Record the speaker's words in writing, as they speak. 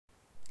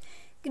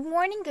Good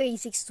morning,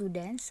 grade 6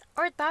 students.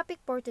 Our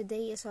topic for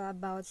today is all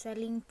about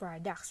selling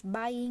products,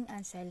 buying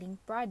and selling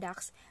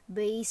products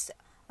based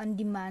on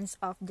demands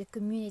of the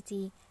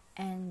community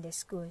and the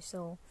school.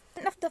 So,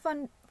 one of the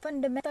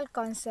fundamental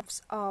concepts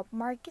of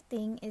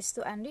marketing is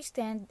to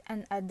understand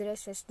and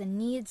addresses the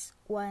needs,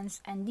 wants,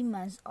 and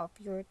demands of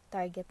your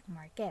target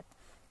market.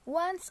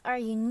 Wants are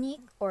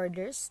unique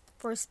orders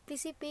for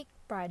specific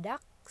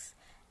products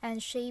and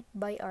shaped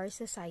by our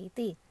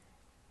society.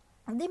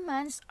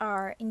 Demands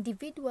are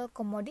individual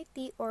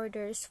commodity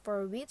orders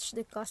for which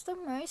the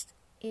customers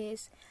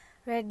is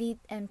ready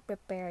and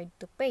prepared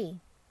to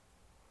pay.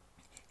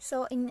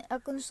 So in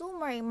a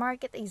consumer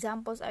market,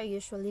 examples are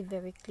usually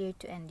very clear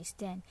to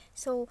understand.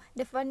 So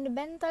the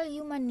fundamental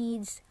human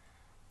needs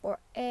for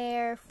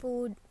air,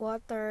 food,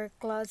 water,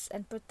 clothes,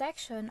 and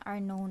protection are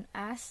known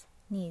as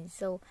needs.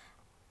 So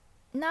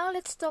now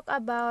let's talk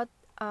about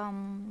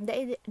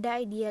the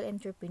ideal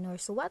entrepreneur.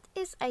 So what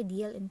is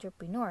ideal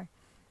entrepreneur?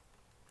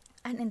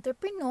 An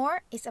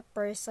entrepreneur is a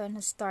person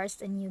who starts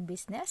a new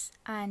business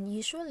and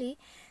usually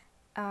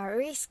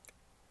risks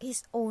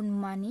his own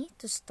money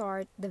to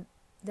start the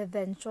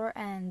venture,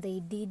 and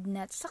they did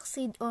not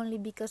succeed only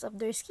because of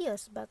their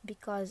skills but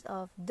because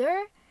of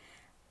their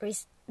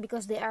risk,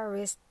 because they are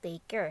risk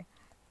taker,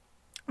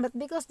 but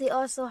because they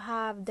also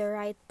have the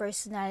right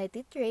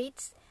personality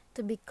traits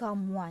to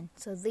become one.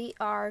 So they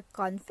are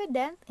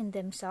confident in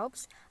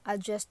themselves,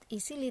 adjust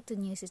easily to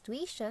new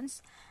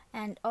situations,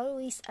 and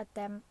always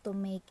attempt to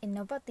make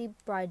innovative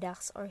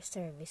products or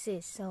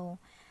services. So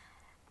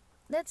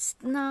let's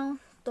now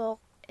talk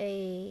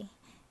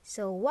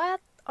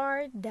what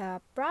are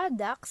the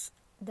products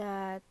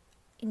that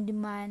in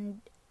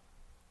demand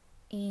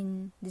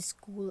in the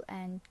school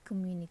and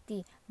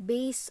community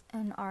based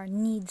on our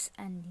needs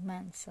and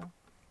demands. So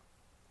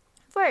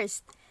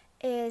first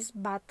is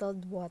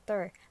bottled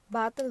water.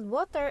 Bottled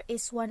water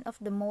is one of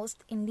the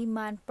most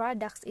in-demand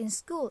products in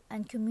school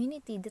and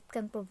community that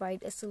can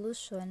provide a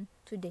solution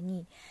to the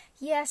need.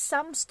 Yes,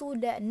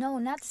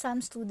 not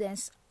some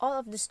students, all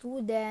of the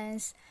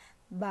students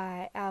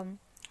buy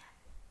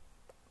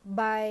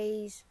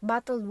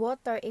bottled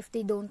water if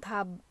they don't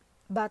have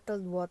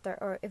bottled water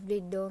or if they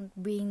don't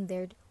bring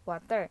their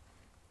water.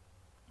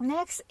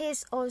 Next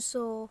is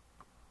also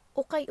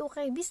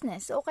ukay-ukay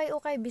business.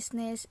 Ukay-ukay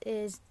business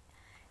is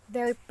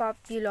very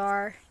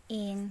popular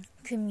in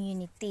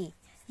community.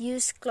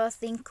 Used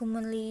clothing,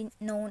 commonly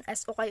known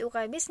as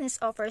ukay-ukay business,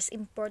 offers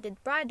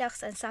imported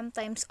products and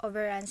sometimes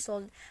overrun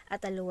sold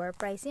at a lower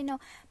price.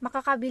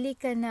 Makakabili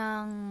ka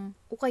ng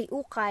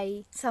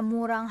ukay-ukay sa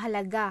murang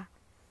halaga.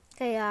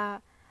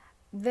 Kaya,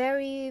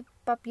 very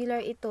popular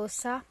ito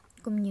sa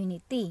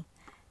community.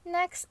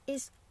 Next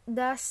is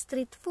the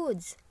street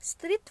foods.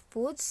 Street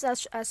foods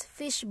such as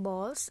fish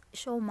balls,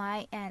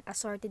 siomai, and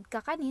assorted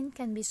kakanin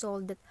can be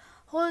sold at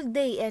whole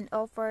day and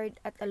offered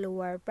at a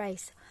lower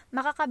price.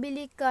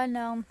 Makakabili ka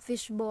ng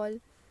fishball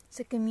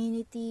sa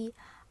community,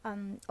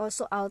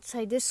 also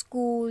outside the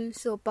school.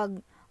 So,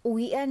 pag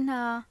uwian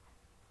na,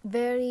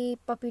 very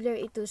popular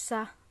ito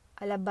sa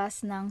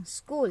alabas ng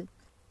school.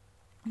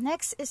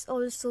 Next is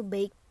also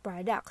baked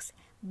products.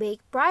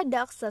 Baked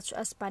products such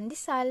as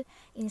pandesal,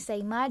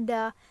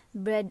 ensaymada,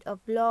 bread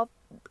of loaf,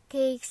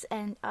 cakes,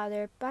 and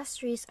other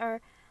pastries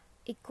are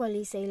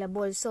equally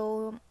saleable.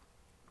 So,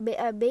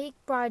 a baked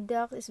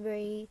product is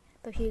very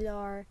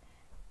popular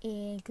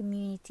in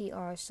community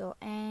also,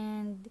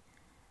 and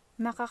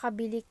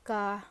makakabili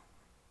ka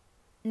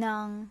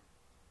ng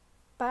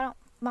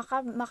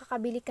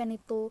makakabili ka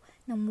nito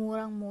ng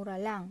murang-mura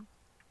lang.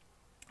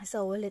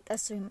 So let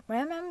us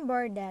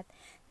remember that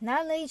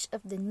knowledge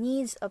of the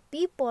needs of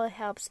people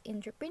helps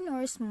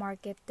entrepreneurs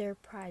market their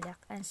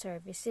product and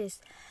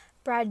services.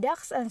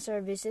 Products and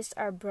services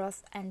are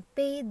bought and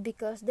paid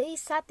because they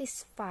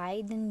satisfy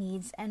the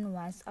needs and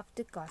wants of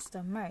the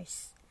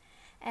customers.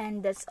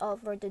 And that's all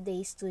for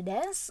today,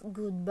 students.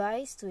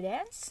 Goodbye,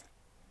 students.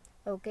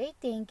 Okay,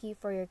 thank you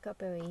for your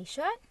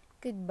cooperation.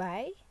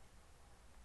 Goodbye.